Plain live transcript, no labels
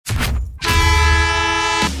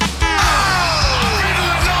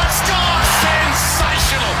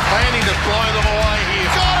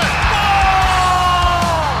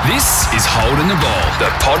This is Holding the Ball,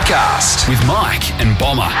 the podcast with Mike and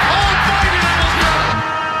Bomber.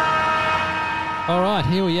 All right,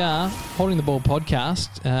 here we are, Holding the Ball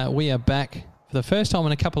podcast. We are back for the first time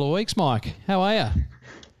in a couple of weeks. Mike, how are you?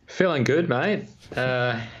 Feeling good, mate.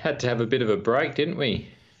 Had to have a bit of a break, didn't we?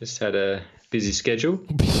 Just had a busy schedule.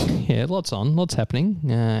 Yeah, lots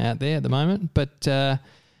happening out there at the moment. But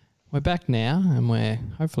we're back now and we're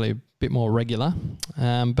hopefully a bit more regular.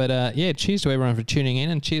 But cheers to everyone for tuning in,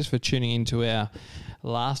 and cheers for tuning in to our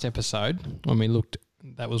last episode when we looked.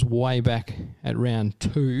 That was way back at round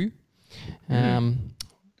 2. Had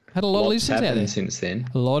a lot of listeners out there. Since then.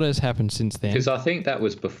 A lot has happened since then. Because I think that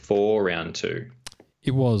was before round 2.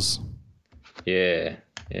 It was. Yeah,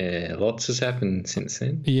 lots has happened since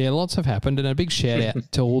then. Yeah, lots have happened, and a big shout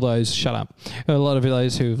out to all those. Shut up! A lot of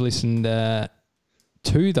those who have listened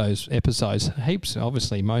to those episodes. Heaps,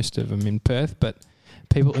 obviously, most of them in Perth, but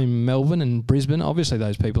people in Melbourne and Brisbane. Obviously,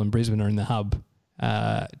 those people in Brisbane are in the hub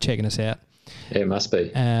checking us out. Yeah, it must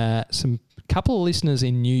be. Some couple of listeners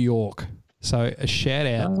in New York. So a shout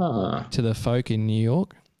out to the folk in New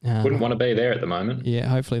York. Wouldn't want to be there at the moment. Yeah,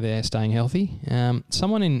 hopefully they're staying healthy.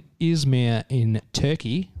 Someone in Izmir in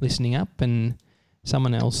Turkey listening up, and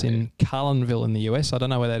someone else in Carlinville in the US. I don't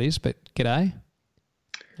know where that is, but g'day.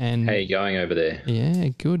 And how you going over there? Yeah,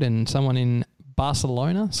 good. And someone in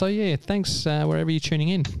Barcelona. So yeah, thanks wherever you're tuning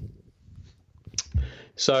in.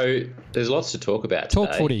 So there's lots to talk about today.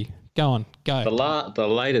 Talk footy. Go on, go. The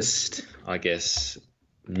latest, I guess,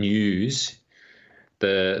 news.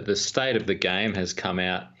 The state of the game has come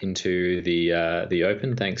out into the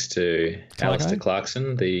open thanks to Alistair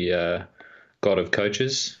Clarkson, the god of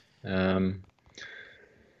coaches.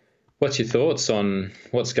 What's your thoughts on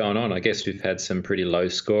what's going on? I guess we've had some pretty low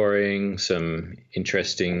scoring, some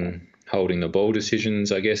interesting holding the ball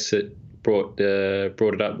decisions. I guess that brought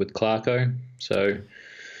it up with Clarko. So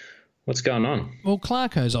what's going on? Well,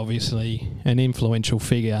 Clarko's obviously an influential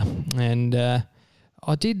figure, and I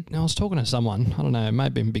was talking to someone, I don't know, it may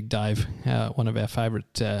have been Big Dave, one of our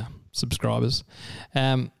favourite subscribers,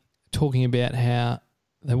 talking about how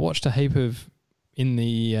they watched a heap of, in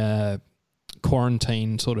the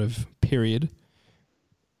quarantine sort of period,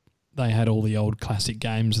 they had all the old classic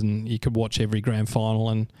games and you could watch every grand final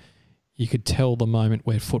and you could tell the moment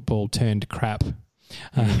where football turned crap,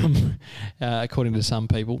 according to some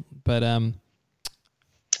people. But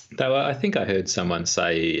though I think I heard someone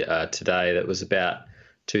say today that was about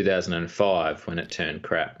 2005 when it turned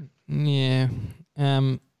crap. Yeah.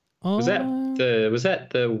 Was that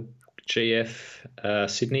the GF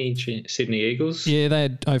Sydney Eagles? Yeah, they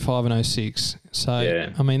had 05 and 06. So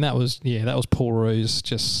yeah. I mean that was Paul Roos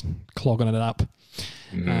just clogging it up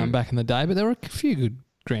back in the day. But there were a few good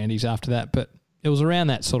groundies after that. But it was around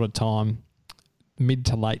that sort of time, mid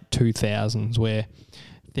to late 2000s, where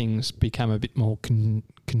things become a bit more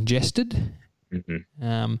congested.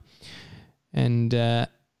 Mm-hmm.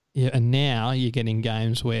 And now you're getting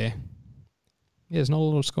games where there's not a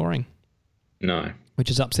lot of scoring. No. Which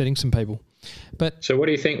is upsetting some people. But so what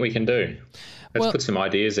do you think we can do? Let's put some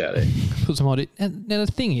ideas out there. Now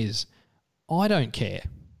the thing is, I don't care.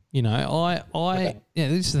 You know,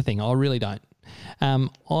 this is the thing, I really don't.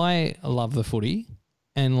 I love the footy,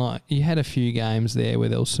 and like you had a few games there where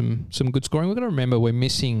there was some good scoring. We've got to remember we're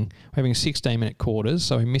having 16-minute quarters,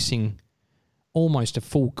 so we're missing almost a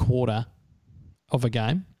full quarter of a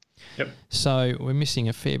game. Yep. So we're missing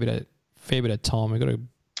a fair bit of time. We've got to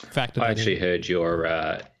factor that in. I actually heard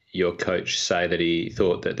your coach say that he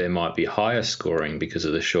thought that there might be higher scoring because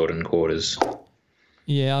of the shortened quarters.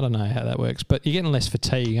 Yeah, I don't know how that works, but you're getting less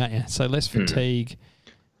fatigue, aren't you? So less fatigue.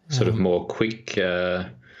 Sort of more quick,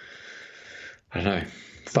 I don't know,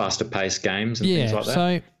 faster paced games and things like that.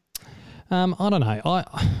 So I don't know.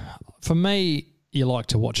 For me, you like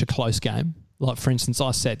to watch a close game. Like, for instance,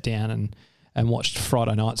 I sat down and watched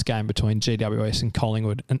Friday night's game between GWS and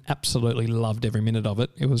Collingwood and absolutely loved every minute of it.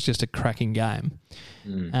 It was just a cracking game.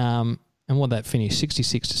 And what that finished,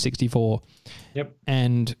 66-64. Yep.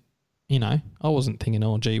 And, you know, I wasn't thinking,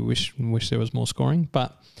 oh, gee, wish there was more scoring.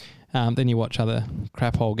 But then you watch other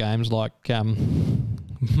crap hole games like Geelong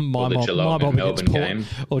and Melbourne game.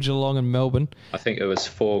 Or Geelong and Melbourne. I think it was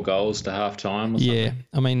 4 goals to half time or something. Yeah,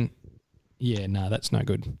 I mean... Yeah, no, that's no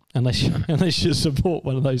good unless you support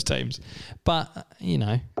one of those teams. But you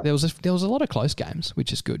know, there was a lot of close games,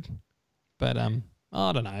 which is good. But I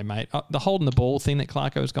don't know, mate. The holding the ball thing that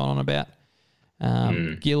Clarko has gone on about.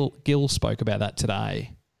 Gill spoke about that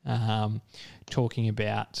today, talking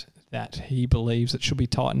about that he believes it should be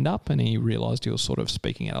tightened up, and he realised he was sort of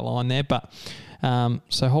speaking out of line there. But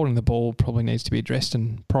so holding the ball probably needs to be addressed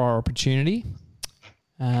in prior opportunity.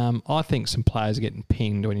 I think some players are getting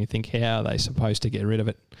pinged when you think, how are they supposed to get rid of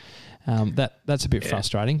it? That's a bit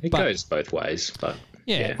frustrating. It goes both ways, but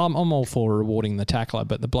yeah. I'm all for rewarding the tackler,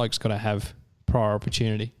 but the bloke's got to have prior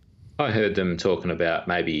opportunity. I heard them talking about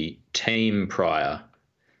maybe team prior.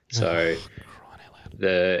 So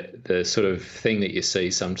the sort of thing that you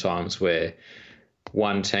see sometimes where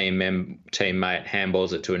one teammate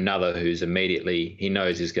handballs it to another who's immediately, he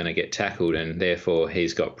knows he's going to get tackled and therefore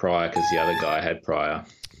he's got prior because the other guy had prior.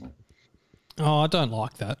 Oh, I don't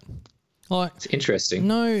like that. It's interesting.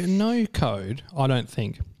 No code, I don't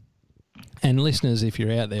think. And listeners, if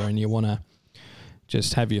you're out there and you want to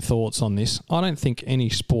just have your thoughts on this, I don't think any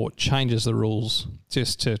sport changes the rules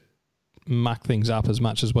just to muck things up as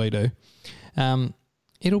much as we do.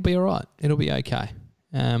 It'll be all right. It'll be okay.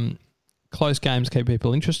 Close games keep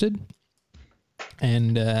people interested,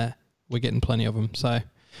 and we're getting plenty of them. So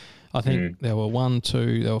I think there were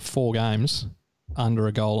 4 games under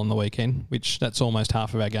a goal on the weekend, which that's almost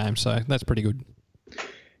half of our games. So that's pretty good.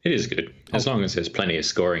 It is good, as long as there's plenty of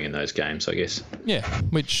scoring in those games, I guess. Yeah,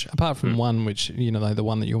 which apart from one, which, the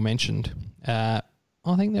one that you mentioned, I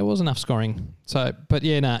think there was enough scoring. So, but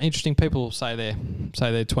yeah, interesting. People say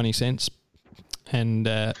they're 20 cents, and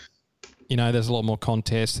there's a lot more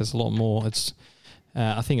contest. There's a lot more. It's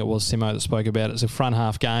I think it was Simo that spoke about it. It's a front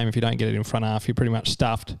half game. If you don't get it in front half, you're pretty much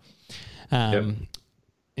stuffed.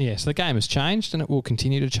 Yeah, so the game has changed and it will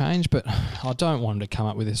continue to change, but I don't want them to come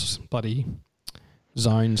up with this bloody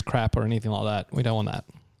zones crap or anything like that. We don't want that.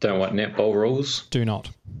 Don't want netball rules? Do not.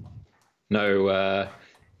 No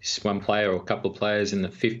one player or a couple of players in the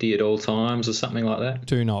 50 at all times or something like that?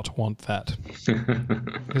 Do not want that.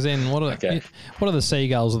 Because then what are the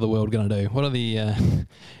seagulls of the world going to do? What are the,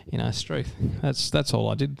 Struth? That's all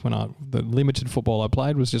I did the limited football I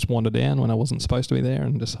played was just wander down when I wasn't supposed to be there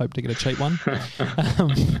and just hope to get a cheap one.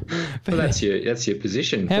 Well, that's your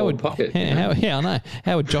position. Pocket. I know.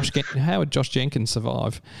 How would Josh Jenkins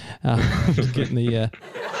survive getting the...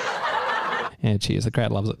 Yeah, cheers. The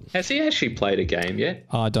crowd loves it. Has he actually played a game yet?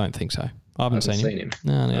 I don't think so. I haven't seen him.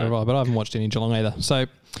 No, right. But I haven't watched any Geelong either. So,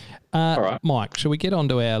 all right. Mike, shall we get on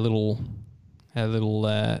to our little, I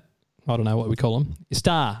don't know what we call them,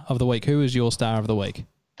 star of the week? Who is your star of the week?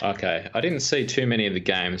 Okay. I didn't see too many of the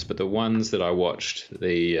games, but the ones that I watched,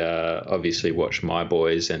 obviously watched my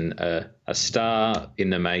boys, and a star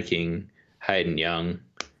in the making, Hayden Young,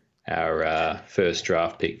 our first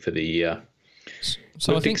draft pick for the year.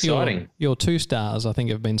 So I think your 2 stars, I think,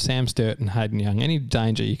 have been Sam Sturt and Hayden Young. Any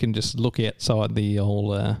danger you can just look outside the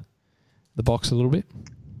box a little bit?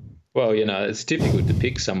 Well, it's difficult to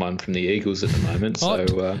pick someone from the Eagles at the moment. So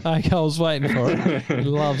okay, I was waiting for it. He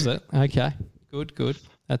loves it. Okay, good.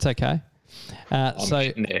 That's okay. I'm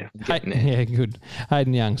getting there. Yeah, good.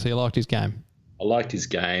 Hayden Young. So you liked his game? I liked his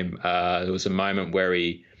game. There was a moment where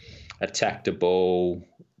he attacked a ball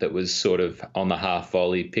that was sort of on the half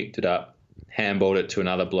volley, picked it up, handballed it to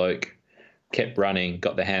another bloke, kept running,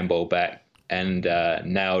 got the handball back, and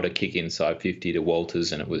nailed a kick inside 50 to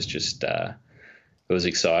Walters, and it was just it was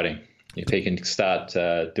exciting. If he can start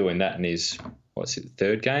doing that in his,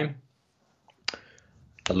 third game,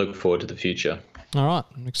 I look forward to the future. All right,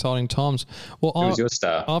 exciting times. Well, Who was your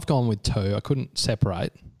star? I've gone with 2. I couldn't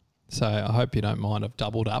separate, so I hope you don't mind. I've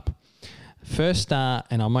doubled up. First star,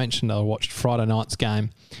 and I mentioned I watched Friday night's game,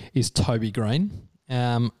 is Toby Green.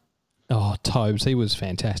 Tobes, he was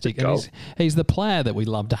fantastic. And he's the player that we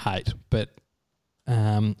love to hate, but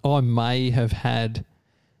I may have had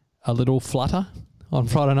a little flutter on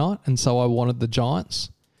Friday night, and so I wanted the Giants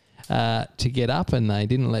to get up, and they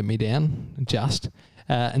didn't let me down just.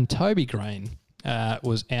 And Toby Green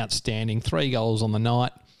was outstanding. 3 goals on the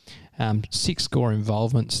night, 6 score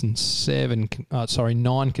involvements, and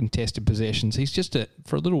 9 contested possessions. He's just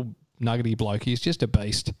for a little nuggety bloke, he's just a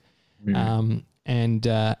beast. And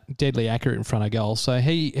deadly accurate in front of goal. So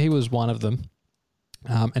he was one of them.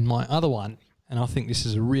 And my other one, and I think this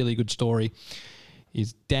is a really good story,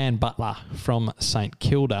 is Dan Butler from St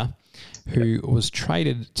Kilda, who was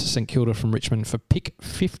traded to St Kilda from Richmond for pick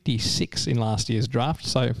 56 in last year's draft,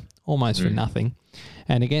 so almost for nothing.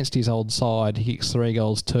 And against his old side, he kicks 3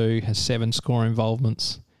 goals too, has 7 score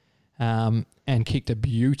involvements, and kicked a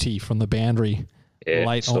beauty from the boundary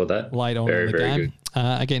late on in the game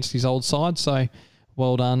against his old side. So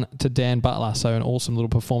well done to Dan Butler. So an awesome little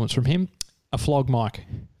performance from him. A flog, Mike.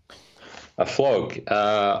 A flog.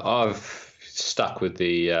 I've stuck with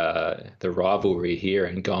the rivalry here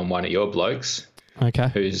and gone one of your blokes. Okay.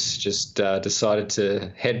 Who's just decided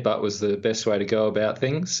to headbutt was the best way to go about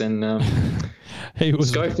things. And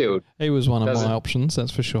Schofield. He was one of my options,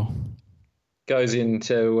 that's for sure. Goes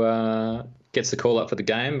into gets the call up for the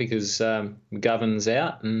game because McGovern's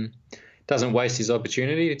out and doesn't waste his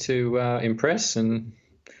opportunity to impress, and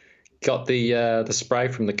got the spray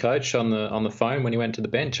from the coach on the phone when he went to the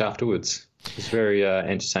bench afterwards. It was very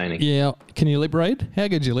entertaining. Yeah. Can you lip read? How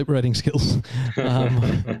good's your lip reading skills?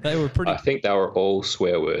 They were pretty. I think they were all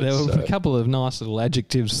swear words. There were a couple of nice little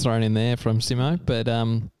adjectives thrown in there from Simo, but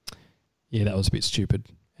yeah, that was a bit stupid,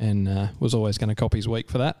 and was always going to cop his week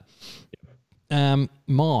for that.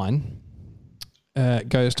 Mine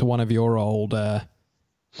goes to one of your old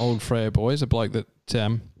Freo boys, a bloke that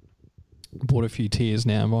bought a few tears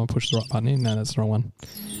now. Am I push the right button in? No, that's the wrong one.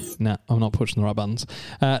 No, I'm not pushing the right buttons.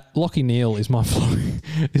 Lockie Neal is my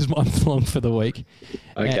flog for the week.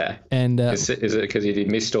 Okay. And is it because he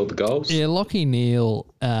missed all the goals? Yeah, Lockie Neal,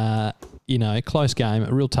 close game,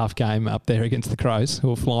 a real tough game up there against the Crows, who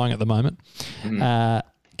are flying at the moment.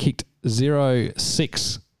 Kicked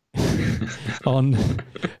 0-6 on,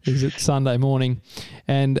 is it Sunday morning?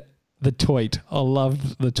 And the tweet, I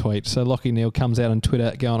love the tweet. So Lockie Neal comes out on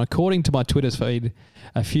Twitter going, according to my Twitter's feed,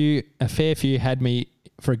 a fair few had me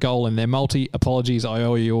for a goal in their multi. Apologies, I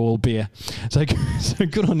owe you all beer. So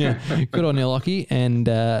good on you, Lockie. And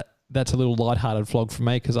that's a little lighthearted flog for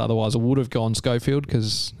me, because otherwise I would have gone Schofield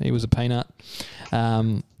because he was a peanut.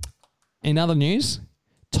 In other news,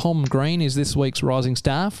 Tom Green is this week's rising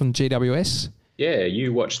star from GWS. Yeah,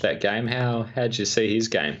 you watched that game. How'd you see his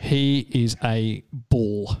game? He is a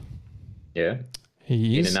ball. Yeah,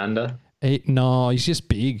 he is. In and under. He's just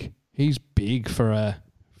big. He's big for a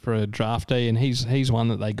draftee, and he's one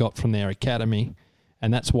that they got from their academy,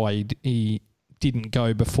 and that's why he didn't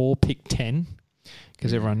go before pick 10,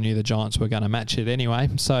 because everyone knew the Giants were going to match it anyway.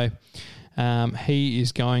 So he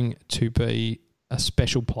is going to be a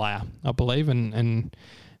special player, I believe, and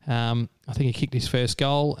I think he kicked his first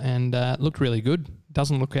goal and looked really good.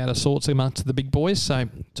 Doesn't look out of sorts amongst the big boys. So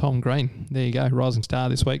Tom Green, there you go, rising star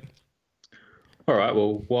this week. All right,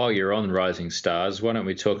 well, while you're on Rising Stars, why don't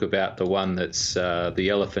we talk about the one that's the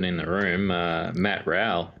elephant in the room, Matt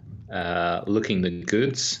Rowell, looking the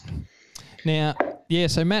goods. Now, yeah,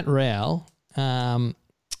 so Matt Rowell,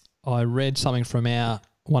 I read something from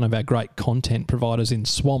one of our great content providers in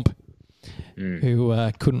Swamp,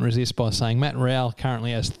 who couldn't resist by saying Matt Rowell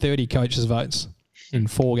currently has 30 coaches' votes in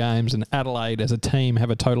 4 games, and Adelaide as a team have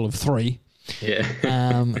a total of 3. Yeah.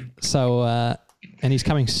 And he's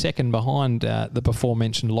coming second behind the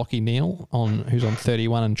before-mentioned Lockie Neal, who's on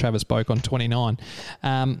 31, and Travis Boak on 29.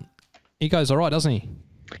 He goes all right, doesn't he?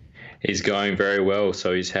 He's going very well.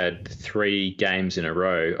 So he's had 3 games in a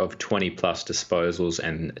row of 20-plus disposals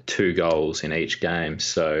and 2 goals in each game.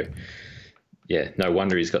 So, yeah, no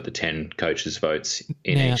wonder he's got the 10 coaches' votes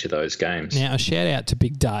in each of those games. Now, a shout-out to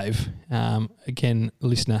Big Dave. Again,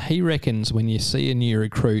 listener, he reckons when you see a new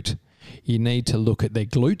recruit, you need to look at their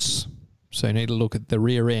glutes. So you need to look at the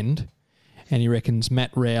rear end, and he reckons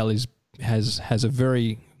Matt Rowell has a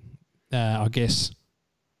very,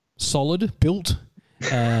 solid built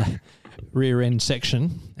rear end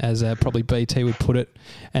section, as probably BT would put it,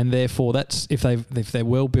 and therefore that's if they're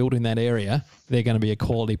well built in that area, they're going to be a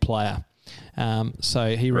quality player.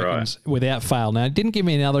 So he reckons without fail. Now, he didn't give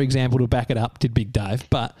me another example to back it up, did Big Dave,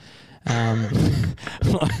 but and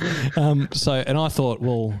I thought,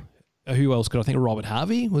 well, who else could I think of? Robert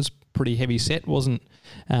Harvey was pretty heavy set, wasn't?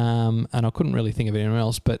 And I couldn't really think of anyone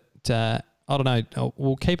else. But I don't know.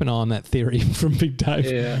 We'll keep an eye on that theory from Big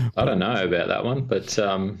Dave. Yeah, I don't know about that one, but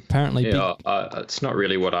apparently, it's not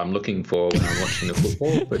really what I'm looking for when I'm watching the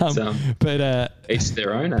football. But each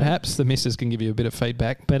their own. Perhaps the missus can give you a bit of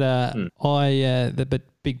feedback. But but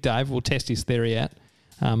Big Dave will test his theory out.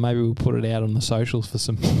 Maybe we'll put it out on the socials for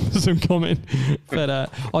some comment. But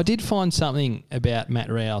I did find something about Matt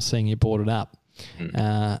Rowell, seeing you brought it up.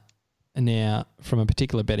 Now, from a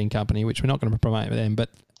particular betting company, which we're not going to promote with them, but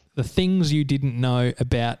the things you didn't know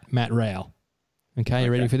about Matt Rowell. Okay,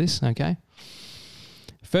 you ready for this? Okay.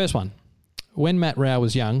 First one. When Matt Rowell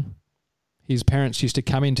was young, his parents used to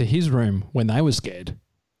come into his room when they were scared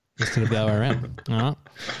instead of the other way around. All right.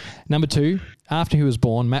 Number 2, after he was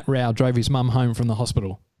born, Matt Rowell drove his mum home from the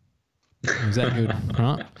hospital. Is that good?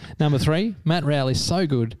 All right. Number 3, Matt Rowell is so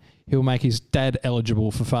good, he'll make his dad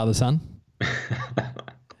eligible for father-son.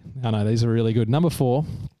 I know, these are really good. Number 4,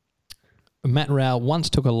 Matt Rowell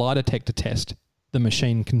once took a lie detector test. The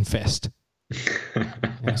machine confessed.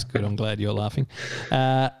 That's good. I'm glad you're laughing.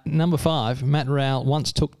 Number 5, Matt Rowell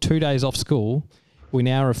once took 2 days off school. We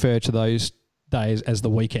now refer to those days as the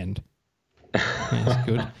weekend. That's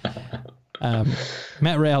good.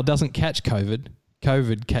 Matt Rowell doesn't catch COVID.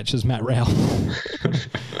 COVID catches Matt Rowell.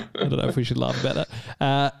 I don't know if we should laugh about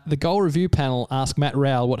that. The goal review panel asked Matt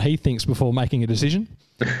Rowell what he thinks before making a decision.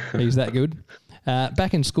 He's that good.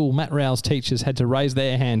 Back in school, Matt Rao's teachers had to raise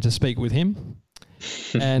their hand to speak with him.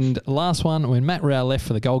 And last one, when Matt Rao left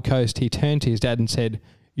for the Gold Coast, he turned to his dad and said,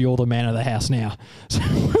 "You're the man of the house now." So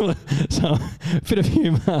a bit of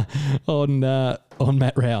humour on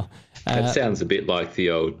Matt Rao. That sounds a bit like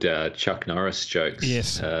the old Chuck Norris jokes.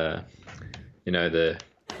 Yes. The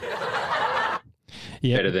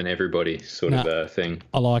better than everybody sort of thing.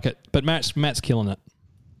 I like it. But Matt's killing it.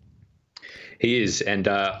 He is. And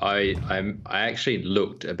I actually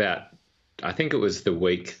looked about, I think it was the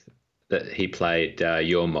week that he played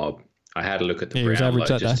your mob. I had a look at the Brownlow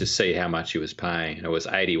just to see how much he was paying. And it was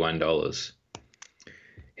 $81.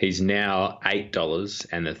 He's now $8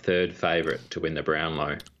 and the third favourite to win the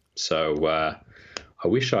Brownlow. So I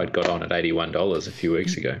wish I'd got on at $81 a few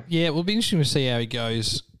weeks ago. Yeah, it will be interesting to see how he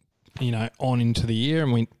goes, on into the year.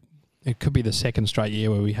 And it could be the second straight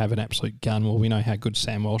year where we have an absolute gun. Well, we know how good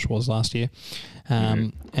Sam Walsh was last year.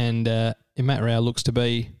 And Matt Rao looks to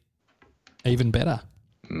be even better.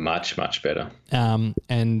 Much, much better.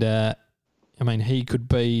 He could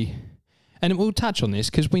be, and we'll touch on this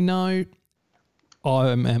because we know I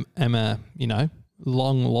am a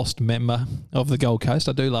long lost member of the Gold Coast.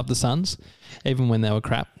 I do love the Suns, even when they were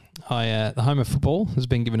crap. The home of football has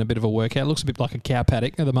been given a bit of a workout. It looks a bit like a cow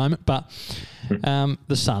paddock at the moment, but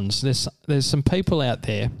the Suns. There's some people out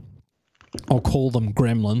there, I'll call them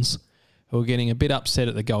gremlins, who are getting a bit upset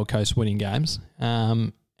at the Gold Coast winning games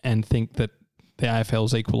and think that the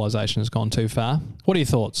AFL's equalisation has gone too far. What are your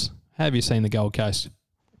thoughts? How have you seen the Gold Coast?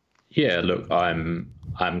 Yeah, look, I'm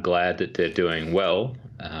glad that they're doing well.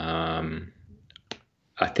 I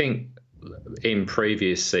think in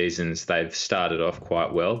previous seasons they've started off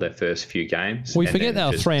quite well, their first few games. We forget they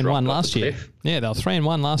were 3-1 last year. Yeah, they were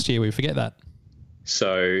 3-1 last year. We forget that.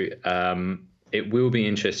 So it will be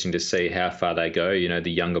interesting to see how far they go.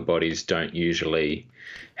 The younger bodies don't usually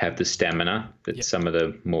have the stamina that some of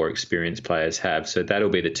the more experienced players have. So that'll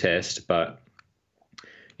be the test. But,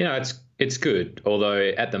 it's good.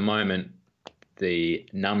 Although at the moment, the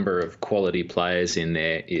number of quality players in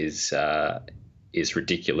there is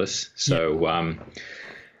ridiculous. So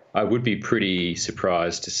I would be pretty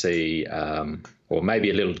surprised to see, or maybe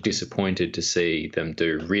a little disappointed to see them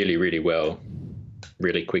do really, really well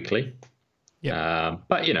really quickly. Yeah.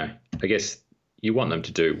 But, I guess you want them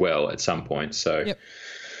to do well at some point. So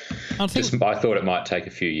I thought it might take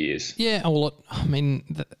a few years. Yeah. Well,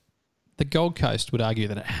 the Gold Coast would argue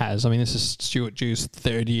that it has. This is Stuart Dew's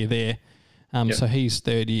third year there. So he's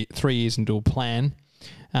 3 years into a plan.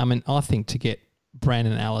 And I think to get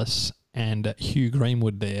Brandon Ellis and Hugh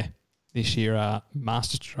Greenwood there this year are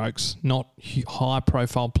masterstrokes, not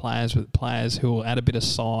high-profile players, but players who will add a bit of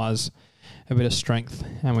size, a bit of strength.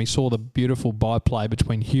 And we saw the beautiful byplay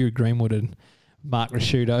between Hugh Greenwood and Mark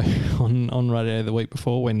Rasciuto on radio the week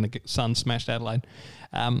before when the Suns smashed Adelaide.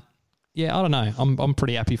 I don't know. I'm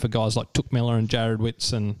pretty happy for guys like Touk Miller and Jared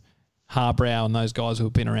Witts and Harbrow and those guys who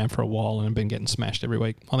have been around for a while and have been getting smashed every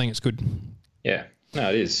week. I think it's good. Yeah, no,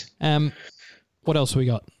 it is. What else have we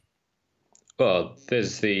got? Well,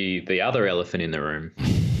 there's the other elephant in the room.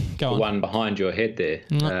 Go on. The one behind your head there.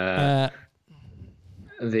 Matt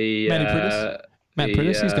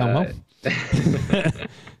Priddis, he's going well.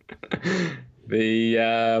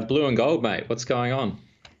 The blue and gold, mate. What's going on?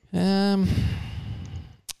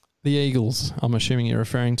 The Eagles, I'm assuming you're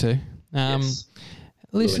referring to. Yes.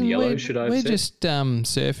 Listen, yellow, we're just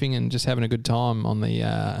surfing and just having a good time on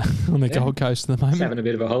the Gold Coast at the moment. Just having a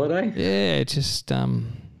bit of a holiday. Yeah, just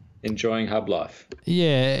enjoying hub life.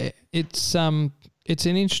 Yeah, it's an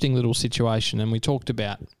interesting little situation, and we talked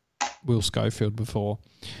about Will Schofield before,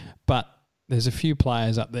 but there's a few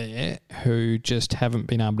players up there who just haven't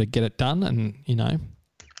been able to get it done, and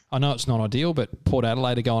I know it's not ideal, but Port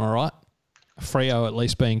Adelaide are going all right. Freo at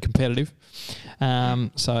least being competitive,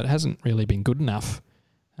 so it hasn't really been good enough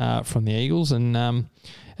from the Eagles, and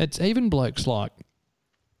it's even blokes like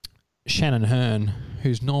Shannon Hearn,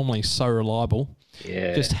 who's normally so reliable,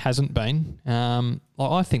 just hasn't been.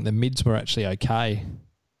 I think the mids were actually okay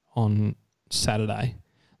on Saturday,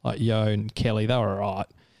 like Yo and Kelly, they were all right.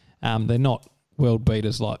 They're not world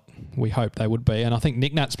beaters like we hoped they would be, and I think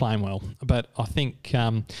Nick Nat's playing well, but I think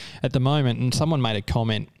at the moment, and someone made a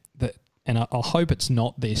comment that, and I hope it's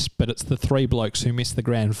not this, but it's the three blokes who missed the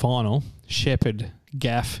grand final, Shepherd,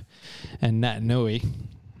 Gaff and Nat Nui,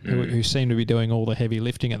 who seem to be doing all the heavy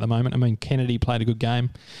lifting at the moment. Kennedy played a good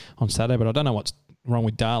game on Saturday, but I don't know what's wrong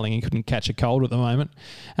with Darling. He couldn't catch a cold at the moment.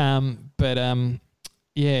 And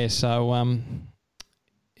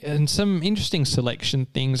some interesting selection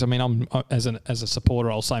things. I'm as a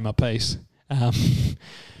supporter, I'll say my piece.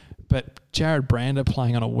 But Jared Brander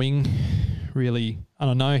playing on a wing really, and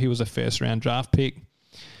I know he was a first-round draft pick.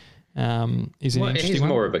 Is an interesting he's one.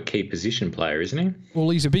 more of a key position player, isn't he? Well,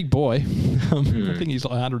 he's a big boy. I think he's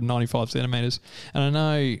like 195 centimetres. And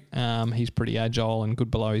I know he's pretty agile and good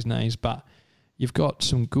below his knees, but you've got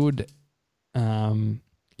some good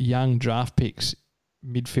young draft picks,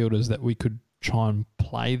 midfielders that we could try and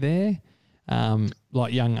play there,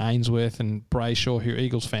 like young Ainsworth and Brayshaw, who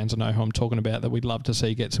Eagles fans know who I'm talking about, that we'd love to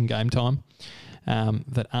see get some game time.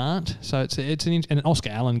 That aren't. So and Oscar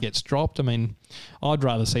Allen gets dropped. I mean, I'd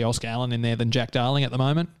rather see Oscar Allen in there than Jack Darling at the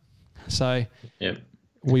moment. So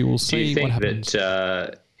we will see what happens. Do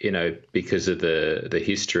you think that, because of the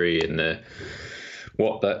history and that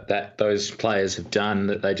those players have done,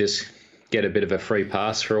 that they just get a bit of a free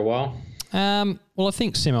pass for a while? Well, I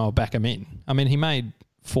think Simo will back him in. I mean, he made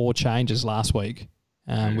 4 changes last week,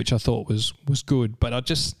 which I thought was good, but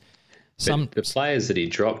the players that he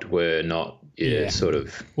dropped were not sort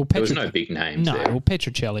of. Well, there was no big names. No, there. well,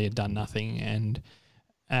 Petruccelli had done nothing, and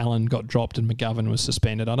Allen got dropped, and McGovern was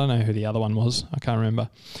suspended. I don't know who the other one was. I can't remember,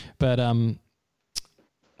 but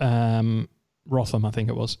Rotham, I think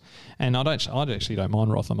it was. And I actually don't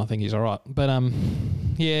mind Rotham. I think he's all right. But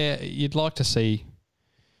you'd like to see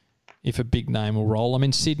if a big name will roll. I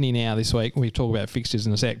mean, Sydney now this week. We talk about fixtures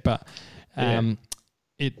in a sec, but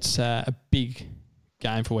it's a big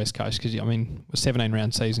game for West Coast because, I mean, a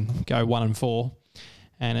 17-round season, go 1-4,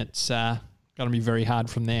 and it's going to be very hard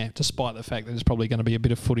from there, despite the fact that there's probably going to be a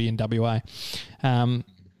bit of footy in WA.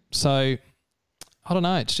 So, I don't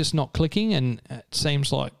know, it's just not clicking, and it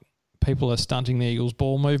seems like people are stunting the Eagles'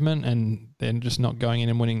 ball movement, and they're just not going in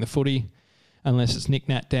and winning the footy unless it's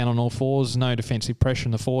Nick-Nat down on all fours, no defensive pressure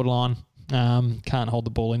in the forward line, can't hold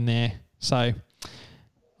the ball in there. So,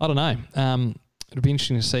 I don't know. It'll be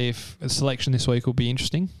interesting to see if a selection this week will be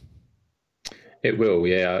interesting. It will,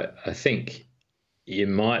 yeah. I think you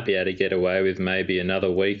might be able to get away with maybe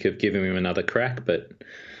another week of giving him another crack, but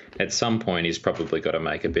at some point he's probably got to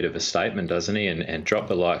make a bit of a statement, doesn't he? And drop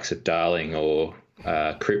the likes of Darling or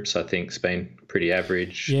Cripps, I think, has been pretty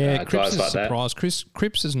average. Yeah, Cripps guys is like a surprise.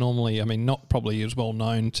 Cripps is normally, I mean, not probably as well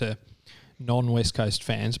known to non-West Coast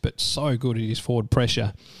fans, but so good at his forward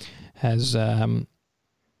pressure has,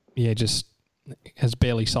 just has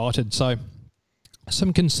barely sighted. So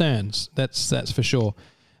some concerns, that's for sure.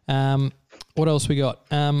 What else we got?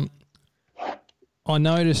 I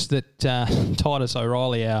noticed that Titus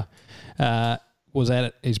O'Reilly was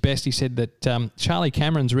at his best. He said that Charlie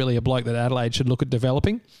Cameron's really a bloke that Adelaide should look at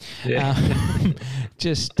developing. Yeah.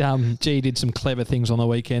 Did some clever things on the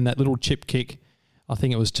weekend. That little chip kick, I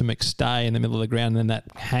think it was to McStay in the middle of the ground, and then that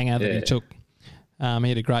hanger that he took. He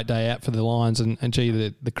had a great day out for the Lions, and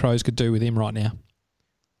the Crows could do with him right now.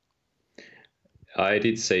 I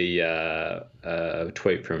did see a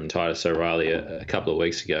tweet from Titus O'Reilly a couple of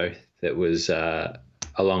weeks ago that was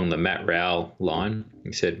along the Matt Rowell line.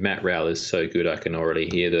 He said, Matt Rowell is so good I can already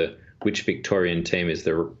hear which Victorian team is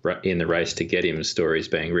in the race to get him stories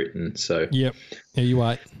being written. So yep. Yeah,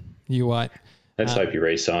 you wait. Let's hope he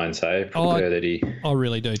re-signs, hey? I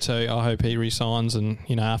really do too. I hope he re-signs, and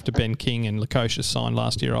after Ben King and Lukosius signed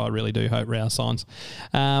last year, I really do hope Rowell signs.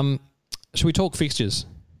 Should we talk fixtures?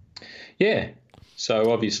 Yeah.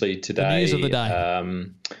 So obviously today, the news of the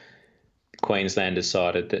day. Queensland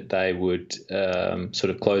decided that they would sort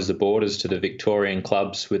of close the borders to the Victorian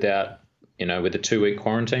clubs with a 2-week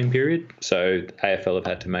quarantine period. So AFL have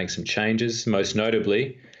had to make some changes, most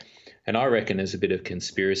notably, and I reckon there's a bit of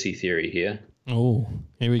conspiracy theory here. Oh,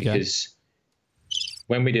 here we go. Because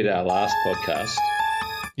when we did our last podcast...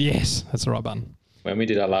 Yes, that's the right button. When we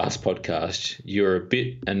did our last podcast, you were a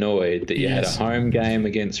bit annoyed that you had a home game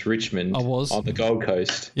against Richmond on the Gold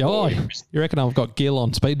Coast. Oh, you reckon I've got Gill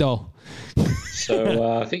on speed dial?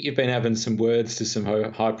 So I think you've been having some words to some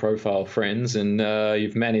high-profile friends, and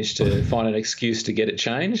you've managed to find an excuse to get it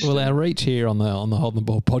changed. Well, our reach here on the Hold the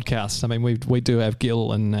Ball podcast, I mean, we do have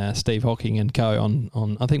Gill and Steve Hocking and co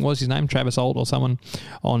on I think, what was his name, Travis Holt or someone,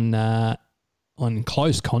 on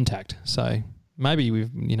close contact. So maybe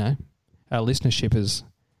we've, our listenership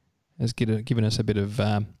has given us a bit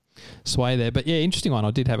of sway there. But yeah, interesting one.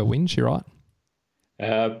 I did have a whinge, you're right.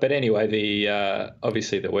 But anyway,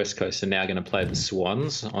 obviously the West Coast are now going to play the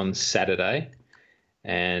Swans on Saturday,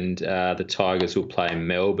 and the Tigers will play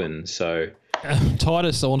Melbourne. So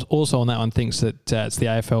Titus also on that one thinks that it's the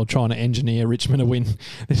AFL trying to engineer Richmond a win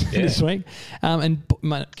this week. And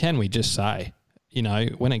can we just say,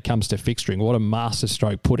 when it comes to fixturing, what a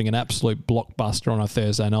masterstroke putting an absolute blockbuster on a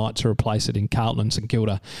Thursday night to replace it in Carlton and St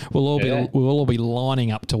Kilda. We'll all be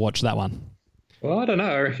lining up to watch that one. Well, I don't know.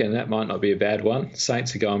 I reckon that might not be a bad one.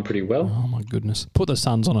 Saints are going pretty well. Oh, my goodness. Put the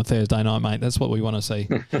Suns on a Thursday night, mate. That's what we want to see.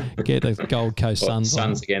 Get the Gold Coast Suns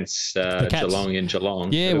on. Suns against Geelong in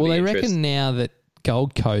Geelong. Yeah, That'll well, be they interesting. reckon now that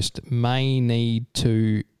Gold Coast may need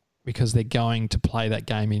to, because they're going to play that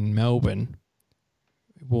game in Melbourne,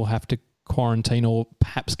 will have to quarantine or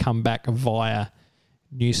perhaps come back via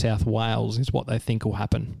New South Wales is what they think will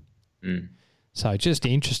happen. Mm. So just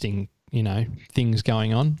interesting, things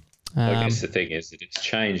going on. I guess the thing is that it's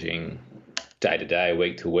changing day to day,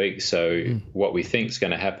 week to week. So what we think is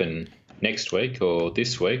going to happen next week or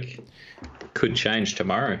this week could change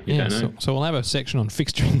tomorrow. You don't know. So we'll have a section on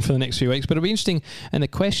fixturing for the next few weeks. But it'll be interesting. And the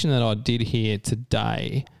question that I did hear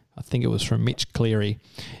today, I think it was from Mitch Cleary,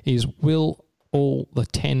 is will all the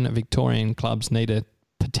 10 Victorian clubs need a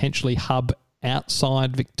potentially hub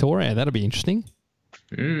outside Victoria? That'll be interesting.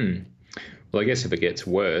 Well, I guess if it gets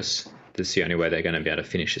worse, that's the only way they're going to be able to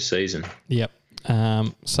finish the season. Yep.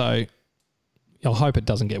 So I hope it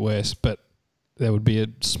doesn't get worse, but there would be a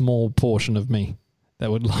small portion of me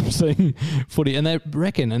that would love seeing footy. And they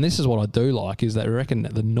reckon, and this is what I do like, is they reckon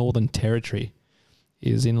that the Northern Territory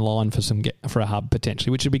is in line for a hub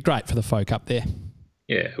potentially, which would be great for the folk up there.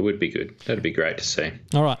 Yeah, it would be good. That'd be great to see.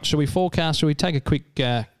 All right, shall we forecast? Shall we take a quick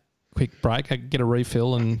break, get a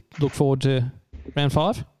refill, and look forward to round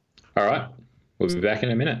 5? All right. We'll be back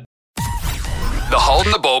in a minute. The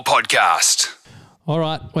Holding the Ball podcast. All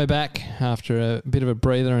right, we're back after a bit of a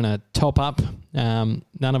breather and a top-up. None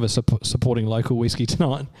of us are supporting local whiskey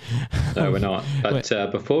tonight. No, we're not. But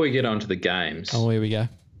before we get on to the games, Oh, here we go.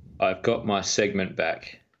 I've got my segment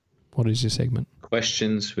back. What is your segment?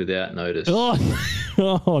 Questions without notice.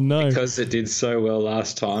 Oh no. Because it did so well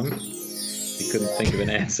last time, you couldn't think of an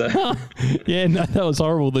answer. Yeah, no, that was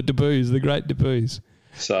horrible. The debuts, the great debuts.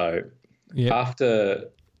 So Yeah. after...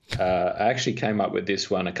 I actually came up with this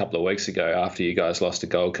one a couple of weeks ago after you guys lost to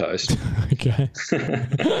Gold Coast. Okay.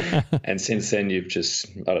 And since then, you've just,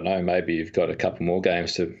 I don't know, maybe you've got a couple more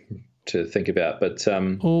games to think about. But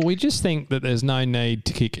Well, we just think that there's no need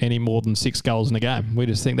to kick any more than 6 goals in a game. We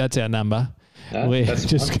just think that's our number. no, We're that's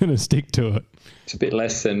just fine. going to stick to it. It's a bit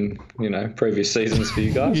less than, previous seasons for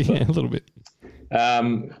you guys. Yeah, a little bit.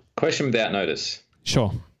 But, question without notice.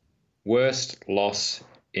 Sure. Worst loss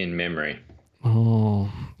in memory.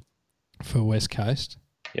 Oh, for West Coast.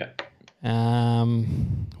 Yeah.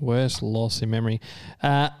 Worst loss in memory.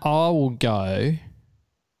 I will go.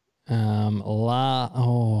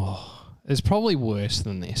 There's probably worse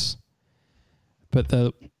than this, but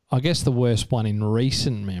I guess the worst one in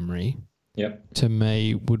recent memory Yep. to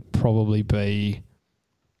me would probably be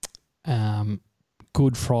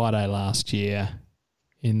Good Friday last year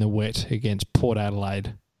in the wet against Port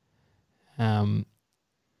Adelaide. All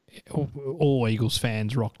Eagles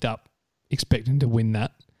fans rocked up expecting to win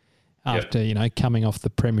that after, coming off the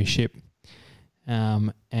premiership.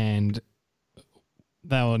 And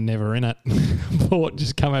they were never in it. Port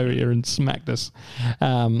just come over here and smacked us.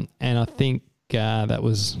 And I think I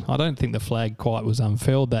don't think the flag quite was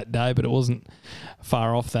unfurled that day, but it wasn't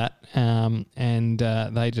far off that. And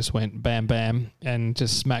they just went bam, bam, and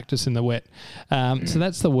just smacked us in the wet. So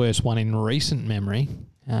that's the worst one in recent memory.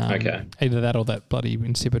 Okay. Either that or that bloody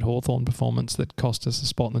insipid Hawthorn performance that cost us a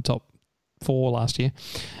spot in the top 4 last year.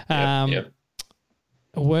 Yep.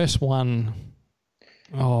 Worst one.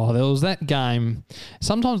 Oh, there was that game.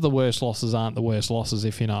 Sometimes the worst losses aren't the worst losses,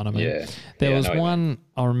 if you know what I mean. Yeah. There Yeah, was I know what you one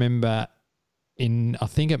I remember I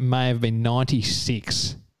think it may have been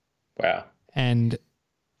 96, Wow. and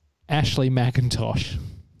Ashley McIntosh,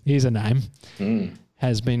 here's a name,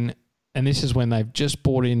 has been, and this is when they've just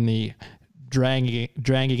brought in the dragging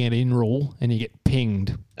it in rule and you get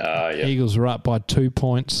pinged. Yeah. Eagles are up by 2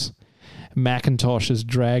 points. McIntosh has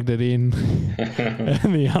dragged it in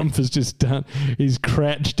and the ump has just done, he's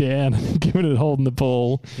crouched down and given it holding the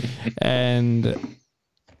ball. And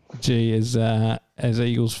gee, as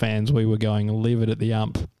Eagles fans, we were going livid at the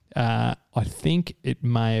ump. I think it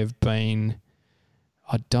may have been,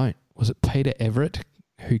 was it Peter Everett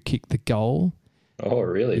who kicked the goal? Oh,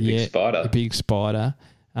 really? Big spider. The big spider.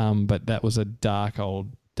 But that was a dark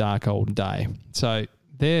old day. So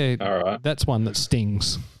All right. that's one that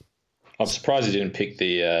stings. I'm surprised you didn't pick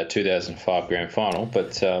the 2005 grand final,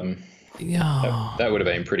 but Yeah. that would have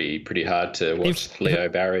been pretty hard to watch Leo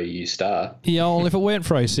Barry you star. Yeah, well, if it weren't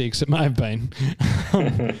for 06, it may have been.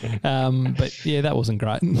 But yeah, that wasn't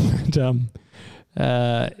great.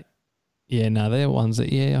 They're ones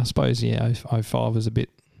that, I suppose, 05 was a bit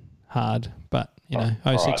hard, but, 06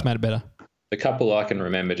 right. made it better. The couple I can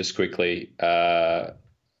remember just quickly, a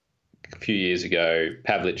few years ago,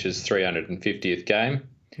 Pavlich's 350th game,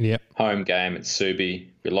 Yep. home game at Subi,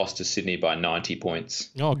 we lost to Sydney by 90 points.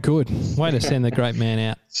 Oh, good. Way to send the great man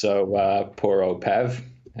out. So poor old Pav,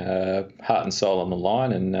 heart and soul on the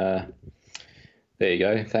line, and there you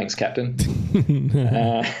go. Thanks, Captain.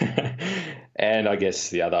 And I guess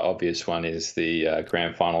the other obvious one is the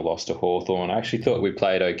grand final loss to Hawthorn. I actually thought we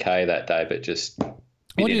played okay that day, but just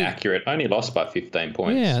inaccurate. Only lost by 15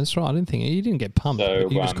 points. Yeah, that's right. I didn't think you didn't get pumped. So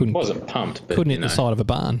you just couldn't. Wasn't pumped, but couldn't hit the side of a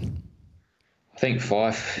barn. I think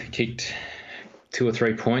Fife kicked 2 or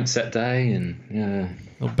 3 points that day, and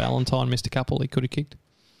Well, Ballantyne missed a couple he could have kicked.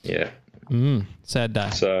 Yeah. Sad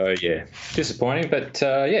day. So yeah, disappointing, but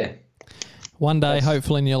yeah. One day,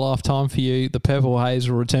 hopefully in your lifetime for you, the Purple Haze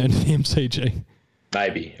will return to the MCG.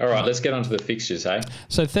 Maybe. All right, let's get on to the fixtures, hey?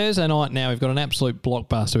 So Thursday night now, we've got an absolute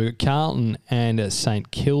blockbuster. We've got Carlton and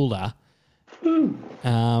St Kilda.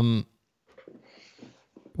 What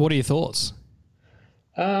are your thoughts?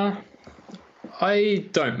 I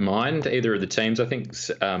don't mind either of the teams. I think...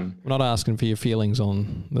 I'm not asking for your feelings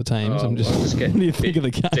on the teams. I'm just getting what do you think of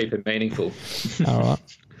the game? Deep and meaningful. All right.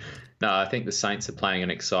 No, I think the Saints are playing an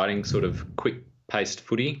exciting sort of quick-paced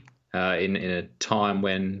footy in a time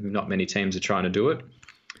when not many teams are trying to do it.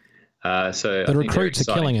 So the recruits are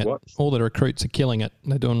killing it. All the recruits are killing it.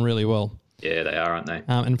 They're doing really well. Yeah, they are, aren't they?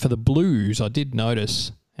 And for the Blues, I did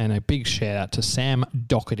notice, and a big shout-out to Sam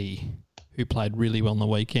Doherty, who played really well on the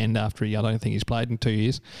weekend after I don't think he's played in 2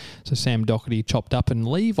 years. So Sam Doherty chopped up, and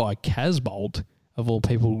Levi Casbolt, of all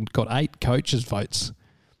people, got 8 coaches' votes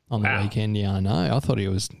on the weekend. Yeah, I know. I thought he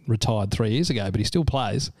was retired 3 years ago, but he still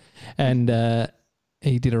plays. And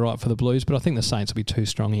he did all right for the Blues, but I think the Saints will be too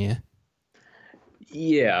strong here.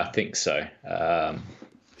 Yeah, I think so. I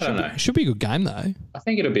don't know. Should be a good game, though. I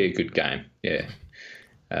think it'll be a good game, yeah.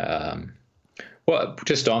 Well,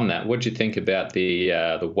 just on that, what do you think about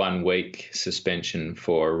the 1 week suspension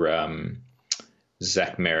for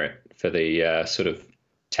Zach Merritt for the sort of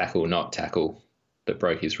tackle, not tackle that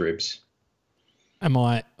broke his ribs? I'm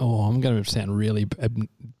going to sound really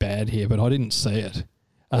bad here, but I didn't see it.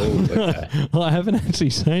 Oh, okay. I haven't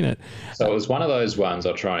actually seen it. So it was one of those ones,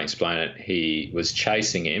 I'll try and explain it. He was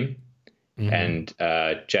chasing him and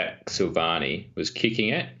Jack Silvani was kicking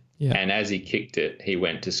it. Yeah. And as he kicked it, he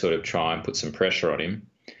went to sort of try and put some pressure on him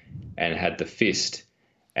and had the fist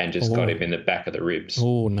and just got him in the back of the ribs.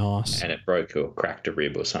 Oh, nice. And it broke or cracked a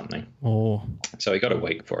rib or something. Oh. So he got a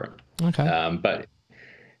week for it. Okay. But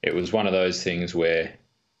it was one of those things where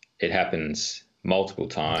it happens multiple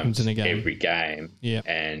times in a game. Every game. Yeah.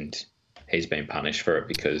 And he's been punished for it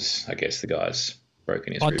because I guess the guy's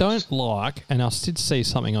broken his ribs. I don't like, and I did see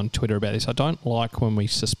something on Twitter about this, I don't like when we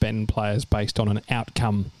suspend players based on an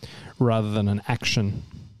outcome rather than an action.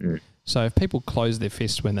 So if people close their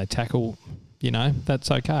fists when they tackle, that's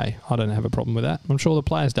okay. I don't have a problem with that. I'm sure the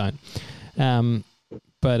players don't.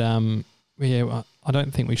 Yeah, I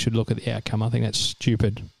don't think we should look at the outcome. I think that's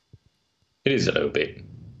stupid. It is a little bit.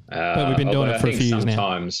 But we've been doing it for a few years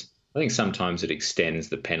now. I think sometimes it extends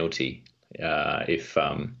the penalty if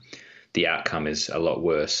the outcome is a lot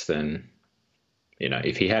worse than,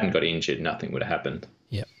 if he hadn't got injured, nothing would have happened.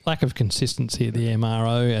 Yeah, lack of consistency at the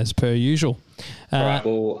MRO as per usual. All right,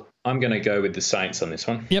 well, I'm going to go with the Saints on this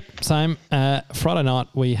one. Yep, same. Friday night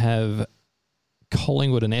we have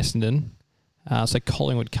Collingwood and Essendon. So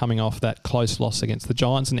Collingwood coming off that close loss against the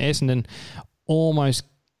Giants, and Essendon almost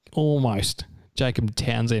Jacob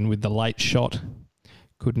Townsend with the late shot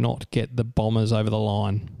could not get the Bombers over the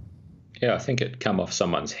line. Yeah, I think it come off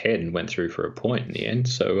someone's head and went through for a point in the end,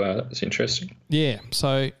 so that was interesting. Yeah,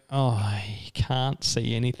 so I can't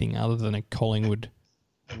see anything other than a Collingwood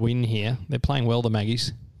win here. They're playing well, the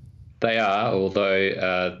Maggies. They are,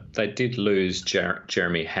 although they did lose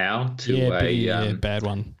Jeremy Howe to a bad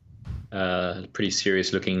one. Pretty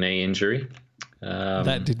serious-looking knee injury.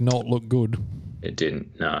 That did not look good. It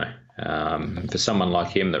didn't, no. For someone like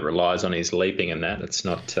him that relies on his leaping and that, it's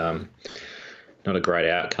not a great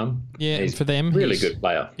outcome. Yeah, he's for them, really good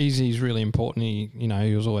player. He's really important. He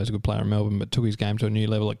was always a good player in Melbourne, but took his game to a new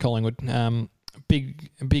level at Collingwood.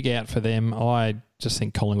 Big out for them. I just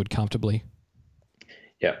think Collingwood comfortably.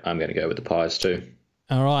 Yeah, I'm going to go with the Pies too.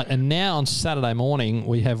 All right, and now on Saturday morning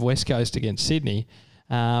we have West Coast against Sydney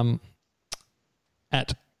at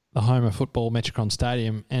the home of football, Metricon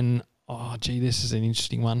Stadium, and this is an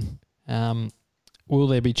interesting one. Will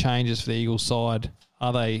there be changes for the Eagles side?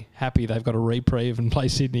 Are they happy they've got a reprieve and play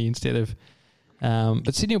Sydney instead of...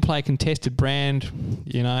 but Sydney will play a contested brand.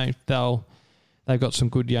 They've got some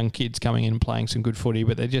good young kids coming in and playing some good footy,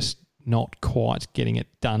 but they're just not quite getting it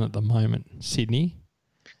done at the moment. Sydney?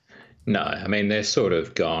 No, I mean, they're sort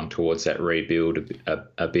of gone towards that rebuild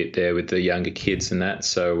a bit there with the younger kids and that.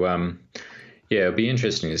 So, Yeah, it'll be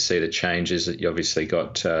interesting to see the changes. You obviously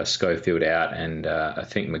got Schofield out, and I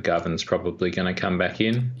think McGovern's probably going to come back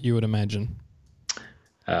in. You would imagine.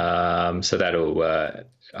 So that'll,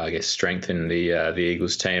 I guess, strengthen the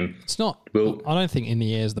Eagles team. It's not. I don't think in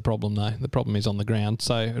the air is the problem, though. The problem is on the ground.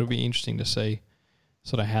 So it'll be interesting to see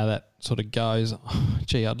sort of how that sort of goes.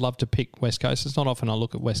 Gee, I'd love to pick West Coast. It's not often I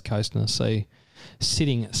look at West Coast and I see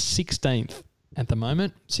sitting 16th at the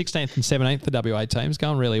moment. 16th and 17th, the WA teams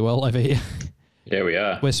going really well over here. Yeah, we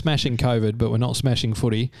are. We're smashing COVID, but we're not smashing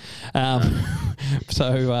footy. I'm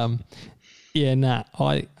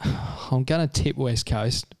going to tip West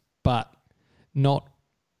Coast, but not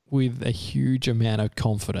with a huge amount of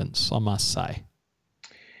confidence, I must say.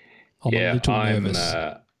 I'm a little nervous.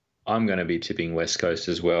 I'm going to be tipping West Coast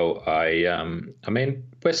as well. I mean,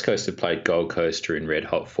 West Coast have played Gold Coast are in red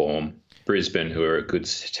hot form. Brisbane, who are a good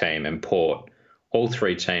team, and Port. All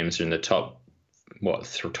three teams are in the top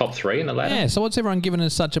three in the ladder? Yeah, so what's everyone giving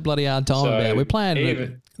us such a bloody hard time about? We're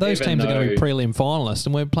playing those teams are going to be prelim finalists,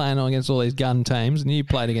 and we're playing against all these gun teams, and you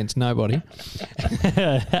played against nobody.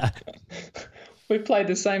 We've played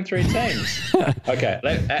the same three teams. Okay,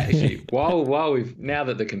 actually, now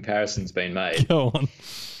that the comparison's been made, go on.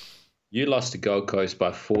 You lost to Gold Coast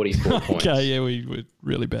by 44 points. Okay, yeah, we were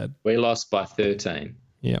really bad. We lost by 13.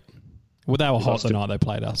 Yep. Well, they were hot the night they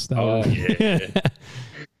played us. Yeah.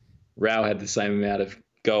 Rao had the same amount of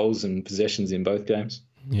goals and possessions in both games.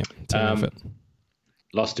 Yep. Effort.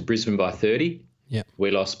 Lost to Brisbane by 30. Yep.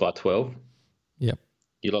 We lost by 12. Yep.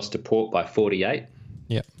 You lost to Port by 48.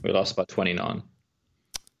 Yep. We lost by 29.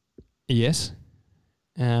 Yes.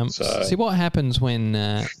 See what happens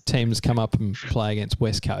when teams come up and play against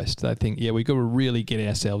West Coast. They think, we've got to really get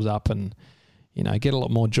ourselves up and, get a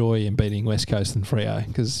lot more joy in beating West Coast than Freo,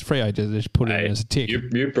 because Freo just put it in as a tick.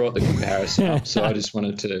 You brought the comparison up, so I just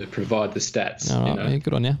wanted to provide the stats. All right, yeah,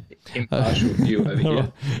 good on you. Impartial view over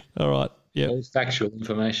here. All right, yeah. All factual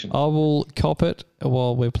information. I will cop it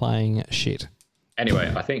while we're playing shit.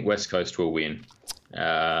 Anyway, I think West Coast will win.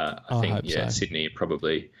 I think so. Sydney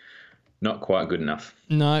probably not quite good enough.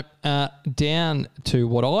 No, down to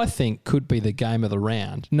what I think could be the game of the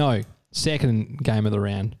round. No, second game of the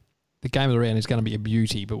round. The game of the round is going to be a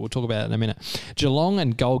beauty, but we'll talk about it in a minute. Geelong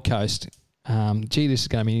and Gold Coast. This is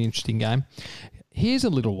going to be an interesting game. Here's a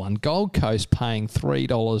little one. Gold Coast paying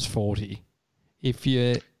 $3.40. If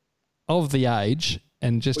you're of the age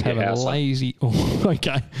and just have a lazy...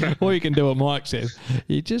 okay. Or you can do what Mike says.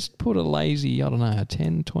 You just put a lazy,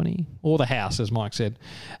 10, 20, or the house, as Mike said.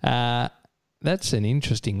 That's an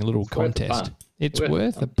interesting little contest. It's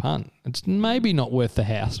worth a punt. It's maybe not worth the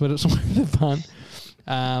house, but it's worth a punt.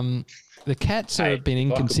 The Cats have been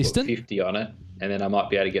inconsistent. I could put 50 on it, and then I might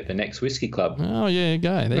be able to get the next whiskey club. Oh, yeah,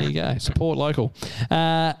 there you go. Support local.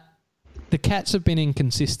 The Cats have been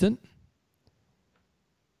inconsistent.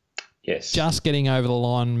 Yes. Just getting over the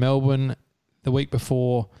line. Melbourne, the week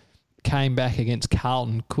before, came back against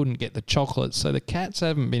Carlton, couldn't get the chocolates. So the Cats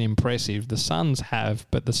haven't been impressive. The Suns have,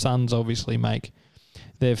 but the Suns obviously make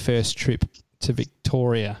their first trip to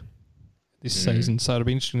Victoria this season. So it'll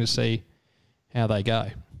be interesting to see how they go.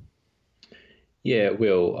 Yeah, it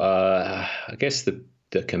will. I guess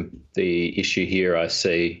the issue here I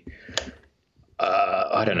see,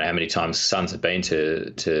 I don't know how many times Suns have been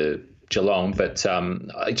to Geelong, but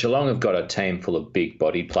Geelong have got a team full of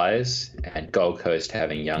big-bodied players, and Gold Coast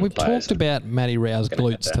having young players. We've talked about Matty Rao's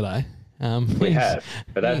glutes today. We have,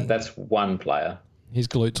 but that's one player. His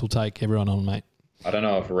glutes will take everyone on, mate. I don't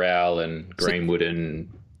know if Rao and Greenwood and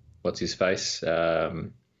what's his face,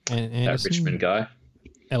 that Richmond guy,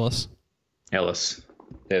 Ellis.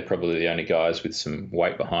 They're probably the only guys with some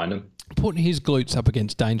weight behind them. Putting his glutes up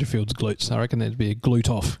against Dangerfield's glutes, I reckon there'd be a glute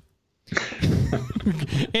off.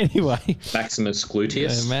 Anyway, Maximus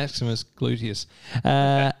Gluteus. Maximus Gluteus.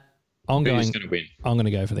 I'm going to win. I'm going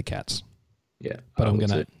to go for the Cats. Yeah, but I'm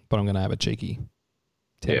going to have a cheeky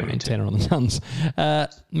tenner on the Suns.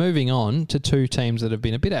 Moving on to two teams that have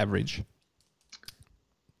been a bit average.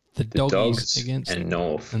 The Doggies against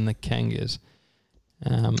North and the Kangas.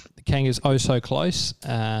 The Kangas so close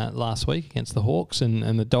last week against the Hawks,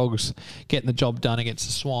 and the Dogs getting the job done against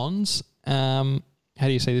the Swans. How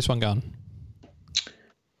do you see this one going?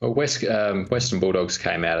 Well, Western Bulldogs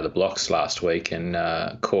came out of the blocks last week and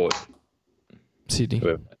caught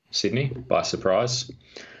Sydney by surprise.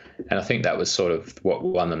 And I think that was sort of what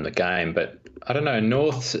won them the game. But I don't know,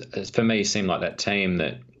 North, for me, seemed like that team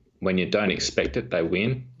that when you don't expect it, they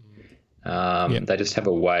win. They just have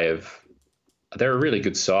a way of... They're a really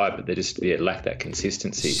good side, but they just lack that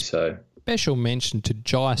consistency. So special mention to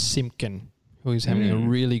Jai Simpkin, who is having a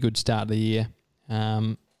really good start of the year.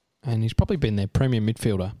 and he's probably been their premium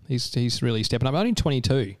midfielder. He's really stepping up. Only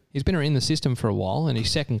 22. He's been in the system for a while, and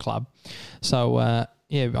he's second club. So, I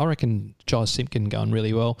reckon Jai Simpkin going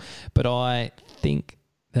really well. But I think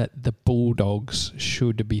that the Bulldogs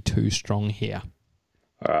should be too strong here.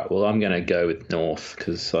 All right, well, I'm going to go with North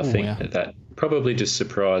because I think that probably just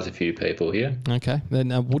surprise a few people here. Okay,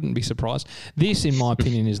 then I wouldn't be surprised. This, in my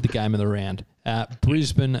opinion, is the game of the round.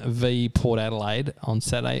 Brisbane v Port Adelaide on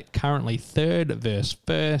Saturday. Currently third versus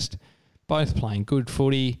first. Both playing good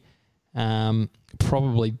footy.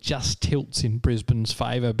 Probably just tilts in Brisbane's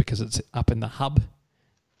favour because it's up in the hub.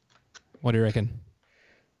 What do you reckon?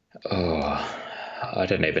 Oh, I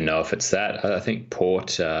don't even know if it's that. I think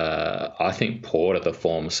Port are the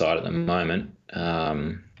form side at the moment.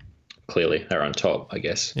 Clearly, they're on top, I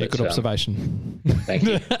guess. Yeah, good observation. Thank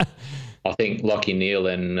you. I think Lockie Neal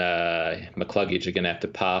and McCluggage are going to have to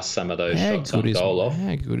pass some of those shots on goal off.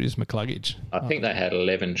 How good is McCluggage? I think they had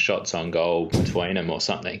 11 shots on goal between them or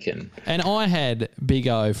something. And I had Big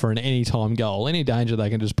O for an anytime goal. Any danger,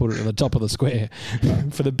 they can just put it at the top of the square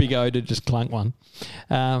for the Big O to just clunk one.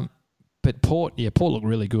 But Port look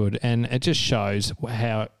really good, and it just shows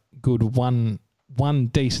how good one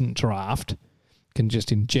decent draft can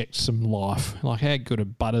just inject some life. Like how good are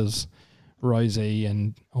Butters, Rosie,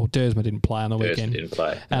 Dersma didn't play on the weekend. Didn't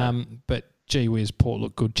play. No. But gee whiz, Port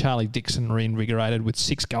look good. Charlie Dixon reinvigorated with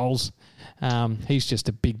 6 goals. He's just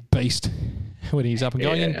a big beast when he's up and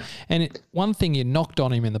going. Yeah. And one thing you knocked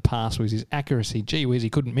on him in the past was his accuracy. Gee whiz, he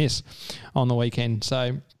couldn't miss on the weekend.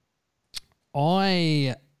 So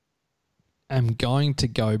I am going to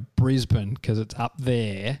go Brisbane because it's up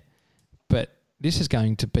there, but this is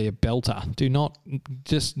going to be a belter.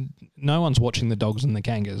 No one's watching the Dogs and the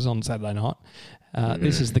Kangas on Saturday night.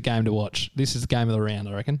 This is the game to watch. This is the game of the round,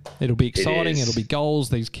 I reckon. It'll be exciting. It'll be goals.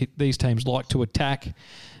 These teams like to attack.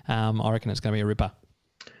 I reckon it's going to be a ripper.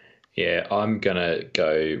 Yeah, I'm going to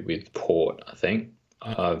go with Port, I think.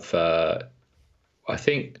 I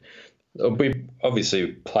think we've obviously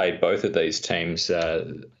played both of these teams,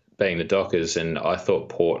 being the Dockers, and I thought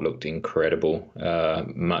Port looked incredible,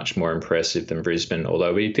 much more impressive than Brisbane,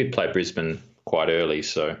 although we did play Brisbane quite early,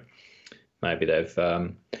 so maybe they've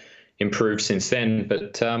improved since then.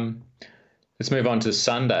 But let's move on to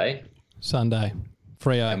Sunday.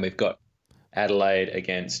 Freo. And we've got Adelaide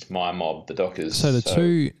against my mob, the Dockers. So the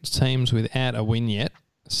two teams without a win yet,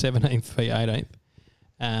 17th v 18th.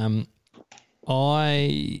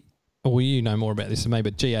 You know more about this than me,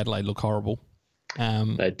 but Adelaide look horrible.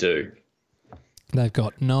 They do. They've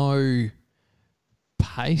got no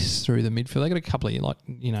pace through the midfield. They've got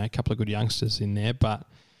a couple of good youngsters in there, but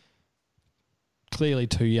clearly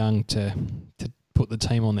too young to put the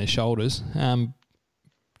team on their shoulders.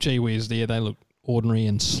 Gee whiz, they look ordinary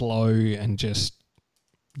and slow and just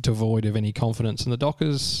devoid of any confidence. And the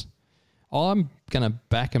Dockers, I'm going to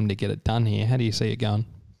back them to get it done here. How do you see it going?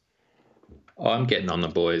 I'm getting on the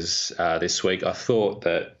boys this week. I thought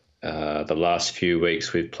that the last few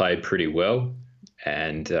weeks we've played pretty well,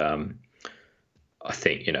 and I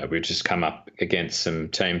think we've just come up against some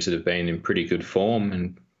teams that have been in pretty good form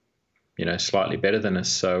and slightly better than us.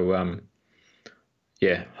 So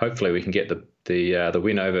hopefully we can get the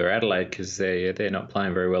win over Adelaide because they're not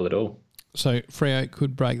playing very well at all. So Freo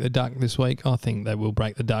could break the duck this week. I think they will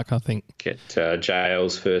break the duck. I think get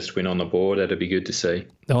JL's first win on the board. That'd be good to see.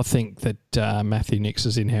 I think that Matthew Nicks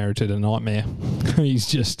has inherited a nightmare.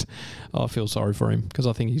 I feel sorry for him because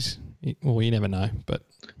I think you never know, but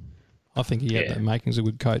I think he had the makings of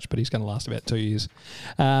a good coach, but he's going to last about 2 years.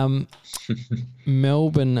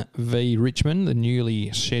 Melbourne v Richmond, the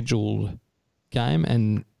newly scheduled game,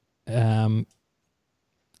 and I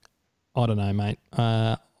don't know, mate.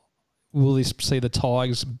 Will this see the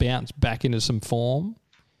Tigers bounce back into some form?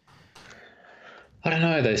 I don't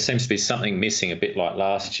know. There seems to be something missing, a bit like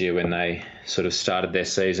last year when they sort of started their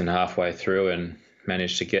season halfway through and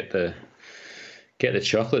managed to get the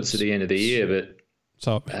chocolates at the end of the year. But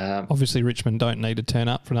so obviously Richmond don't need to turn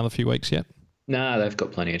up for another few weeks yet. No, they've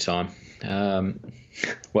got plenty of time.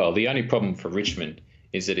 Well, the only problem for Richmond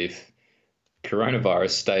is that if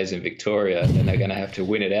coronavirus stays in Victoria, then they're going to have to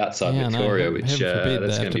win it outside Victoria, which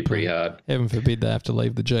that's going to be pretty hard. Heaven forbid they have to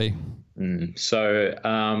leave the G. So,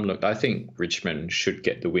 look, I think Richmond should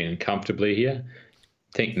get the win comfortably here.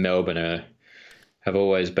 I think Melbourne have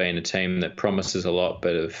always been a team that promises a lot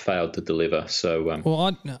but have failed to deliver. So,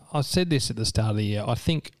 well, I said this at the start of the year. I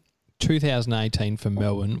think 2018 for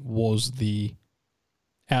Melbourne was the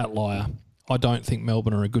outlier. I don't think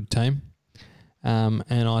Melbourne are a good team. And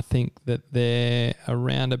I think that they're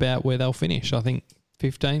around about where they'll finish. I think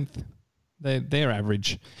 15th, they're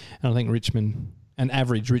average. And I think Richmond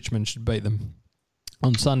should beat them.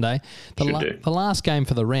 on Sunday. Should The last game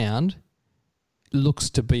for the round looks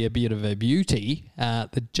to be a bit of a beauty.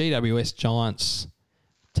 The GWS Giants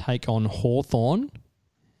take on Hawthorn.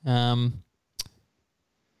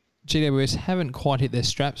 GWS haven't quite hit their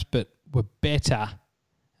straps, but were better,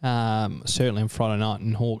 certainly on Friday night,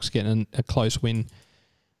 and Hawks getting a close win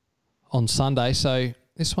on Sunday. So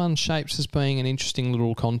this one shapes as being an interesting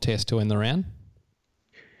little contest to end the round.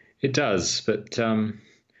 It does, but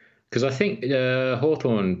because I think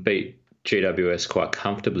Hawthorn beat GWS quite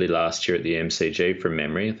comfortably last year at the MCG from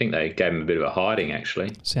memory. I think they gave them a bit of a hiding,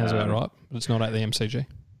 actually. Sounds about right, but it's not at the MCG.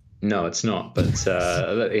 No, it's not. But,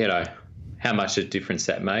 how much of a difference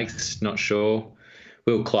that makes, not sure.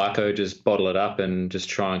 Will Clarko just bottle it up and just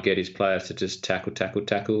try and get his players to just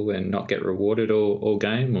tackle and not get rewarded all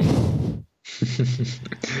game? Or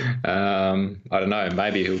I don't know.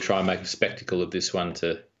 Maybe he'll try and make a spectacle of this one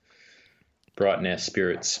to brighten our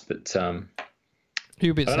spirits. But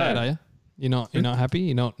you're a bit sad, are you? You're not happy?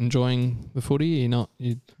 You're not enjoying the footy?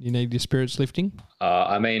 You need your spirits lifting?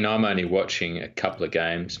 I'm only watching a couple of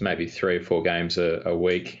games, maybe 3 or 4 games a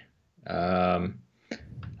week.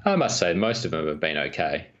 I must say most of them have been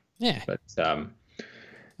okay. Yeah. But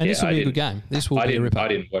this will be a good game. This will be a ripper. I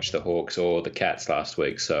didn't watch the Hawks or the Cats last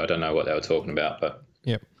week, so I don't know what they were talking about. But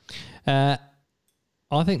yep. I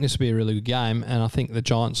think this will be a really good game, and I think the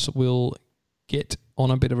Giants will get on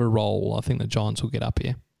a bit of a roll. I think the Giants will get up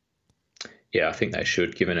here. Yeah, I think they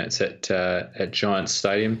should, given it's at Giants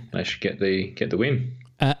Stadium. They should get the win.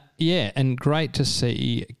 Yeah, and great to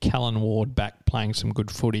see Callan Ward back playing some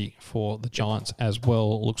good footy for the Giants as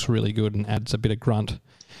well. Looks really good and adds a bit of grunt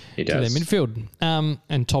to their midfield.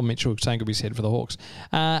 And Tom Mitchell, same could be said for the Hawks.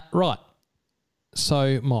 Right.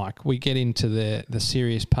 So, Mike, we get into the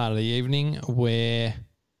serious part of the evening where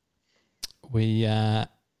we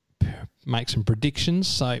make some predictions.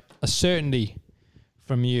 So, a certainty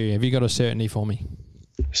from you. Have you got a certainty for me?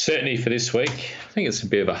 Certainty for this week. I think it's a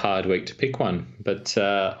bit of a hard week to pick one, but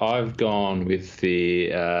I've gone with the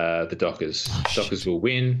Dockers. Dockers will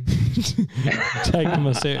win. Take them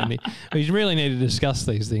a certainty. We really need to discuss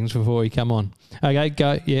these things before we come on. Okay,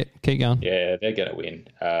 go. Yeah, keep going. Yeah, they're going to win.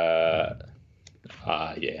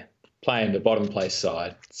 Yeah, playing the bottom place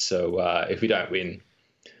side. So if we don't win,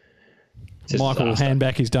 Michael will hand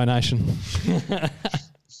back his donation.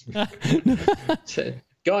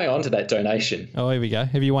 Going on to that donation. Oh, here we go.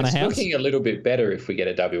 Have you won a house? It's looking a little bit better if we get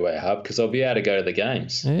a WA hub because I'll be able to go to the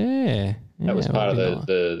games. Yeah. That was part of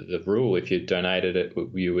the rule. If you donated it,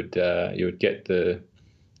 you would get to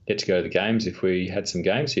go to the games if we had some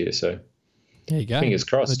games here. So there you go. Fingers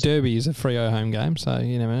crossed. The Derby is a Freo home game, so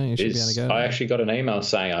you never know. You should be able to go. I actually got an email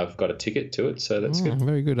saying I've got a ticket to it, so that's good.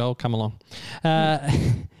 Very good. I'll come along.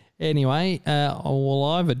 Anyway,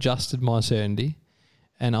 I've adjusted my certainty.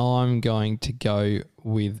 And I'm going to go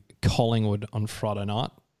with Collingwood on Friday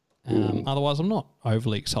night. Otherwise, I'm not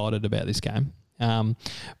overly excited about this game.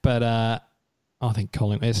 But I think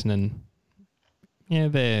Collingwood, Essendon,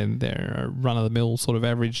 they're a run-of-the-mill sort of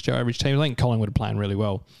average team. I think Collingwood are playing really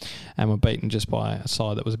well and were beaten just by a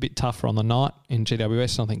side that was a bit tougher on the night in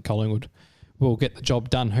GWS. And I think Collingwood will get the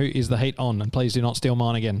job done. Who is the heat on? And please do not steal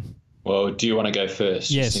mine again. Well, do you want to go first?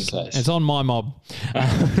 Yes, just in case? It's on my mob.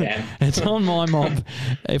 It's on my mob.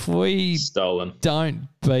 If we don't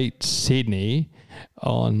beat Sydney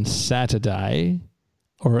on Saturday,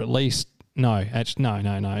 or at least no.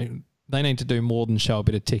 They need to do more than show a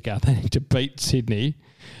bit of ticker. They need to beat Sydney.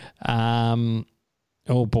 Oh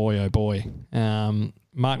boy.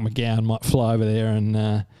 Mark McGowan might fly over there and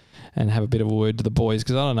have a bit of a word to the boys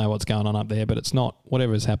because I don't know what's going on up there, but it's not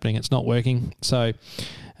whatever's happening. It's not working. So.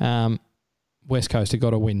 West Coast have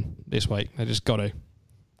got to win this week. They just got to.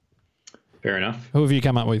 Fair enough. Who have you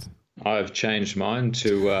come up with? I've changed mine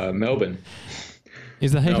to Melbourne.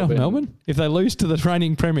 Is the heat on Melbourne? If they lose to the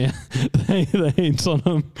reigning premier, the heat's on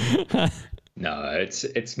them. No,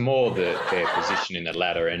 it's more their position in the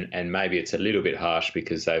ladder, and maybe it's a little bit harsh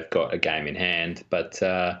because they've got a game in hand. But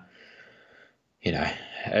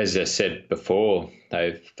as I said before,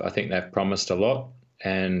 I think they've promised a lot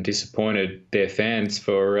and disappointed their fans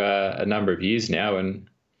for a number of years now. And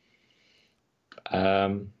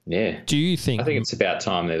do you think? I think it's about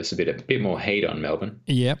time there was a bit more heat on Melbourne.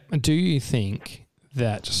 Yep. Do you think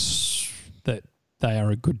that they are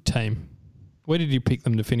a good team? Where did you pick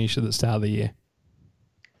them to finish at the start of the year?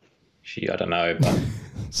 Gee, I don't know. But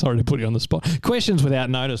sorry to put you on the spot. Questions without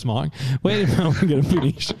notice, Mike. Where did Melbourne going to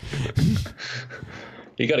finish?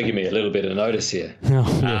 You got to give me a little bit of notice here.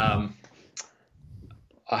 Oh, yeah.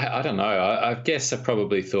 I don't know. I guess I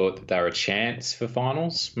probably thought that they were a chance for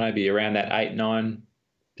finals, maybe around that 8-9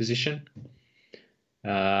 position.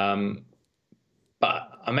 But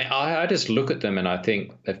I mean, I just look at them and I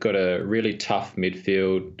think they've got a really tough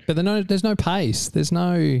midfield. But there's no pace. There's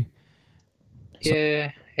no.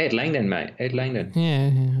 Yeah, Ed Langdon, mate. Ed Langdon.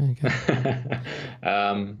 Yeah.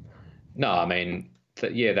 Okay. No, I mean,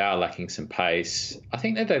 they are lacking some pace. I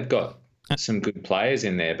think that they've got some good players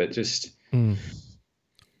in there, but just. And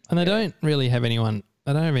they don't really have anyone.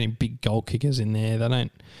 They don't have any big goal kickers in there. They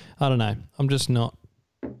don't. I don't know. I'm just not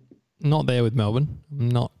there with Melbourne.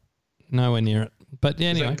 I'm nowhere near it. But yeah,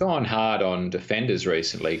 anyway. They've gone hard on defenders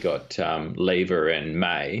recently. Got Lever and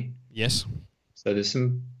May. Yes. So there's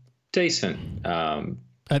some decent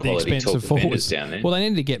at the expense of forwards down there. Well, they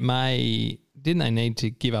needed to get May. Didn't they need to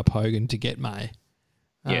give up Hogan to get May?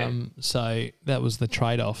 Yeah. So that was the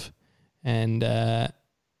trade-off. And, so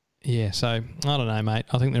I don't know, mate.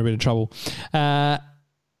 I think they're a bit of trouble. Now,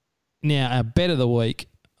 our bet of the week,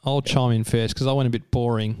 I'll chime in first because I went a bit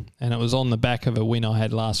boring and it was on the back of a win I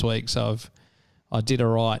had last week. So I did all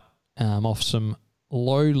right off some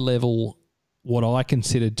low-level, what I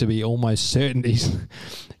considered to be almost certainties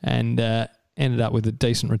and ended up with a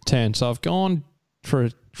decent return. So I've gone for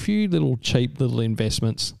a few cheap little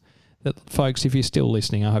investments that, folks, if you're still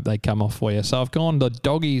listening, I hope they come off for you. So I've gone the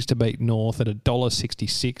Doggies to beat North at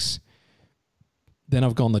 $1.66. Then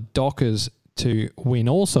I've gone the Dockers to win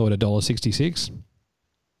also at $1.66.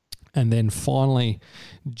 And then finally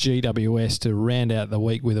GWS to round out the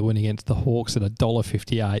week with a win against the Hawks at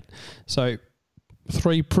 $1.58. So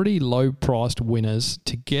 3 pretty low-priced winners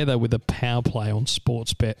together with a power play on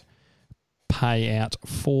Sportsbet pay out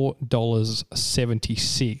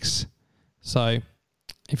 $4.76. So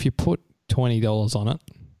if you put $20 on it,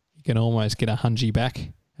 you can almost get a hungy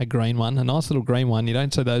back, a green one, a nice little green one. You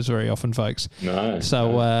don't see those very often, folks. No.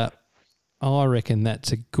 So I reckon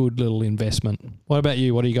that's a good little investment. What about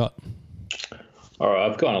you? What do you got? All right,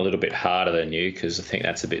 I've gone a little bit harder than you because I think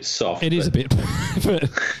that's a bit soft. It is a bit. But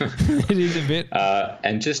it is a bit.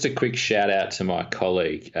 And just a quick shout out to my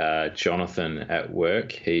colleague, Jonathan at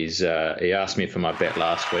work. He asked me for my bet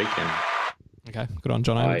last week. And okay, good on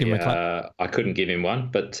John. Give him a clap. I couldn't give him one,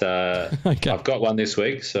 but okay. I've got one this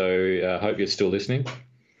week, so I hope you're still listening.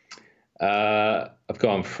 I've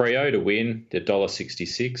gone Freo to win, the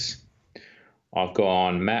 $1.66. I've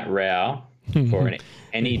gone Matt Rao for an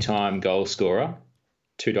anytime goal scorer,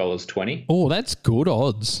 $2.20. Oh, that's good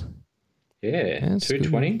odds. Yeah, that's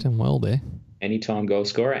 $2.20. Done well there. Anytime goal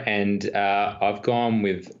scorer. And I've gone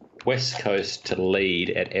with West Coast to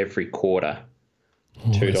lead at every quarter,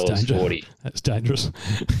 $2.40. That's dangerous.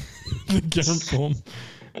 The current form.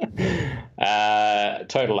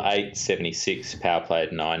 Total $8.76, power play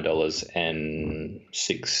at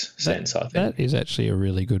 $9.06, I think. That is actually a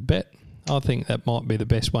really good bet. I think that might be the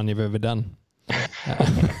best one you've ever done.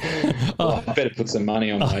 I better put some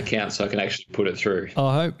money on my account so I can actually put it through.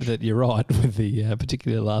 I hope that you're right with the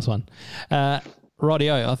particularly last one.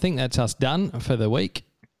 Rightio, I think that's us done for the week.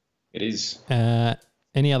 It is.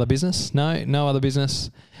 Any other business? No other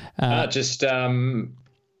business. Just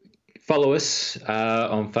follow us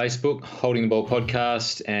on Facebook, Holding the Ball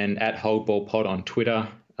Podcast, and at Hold Ball Pod on Twitter.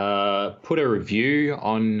 Put a review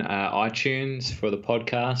on iTunes for the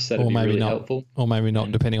podcast. That'd be really helpful. Or maybe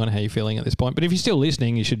not, depending on how you're feeling at this point. But if you're still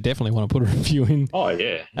listening, you should definitely want to put a review in. Oh,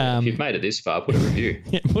 yeah. If you've made it this far, put a review.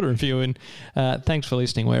 Yeah, put a review in. Thanks for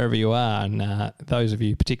listening wherever you are. And those of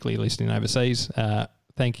you particularly listening overseas,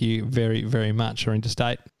 thank you very, very much, or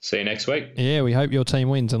interstate. See you next week. Yeah, we hope your team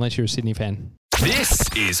wins, unless you're a Sydney fan. This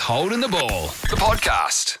is Holding the Ball, the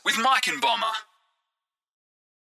podcast with Mike and Bomber.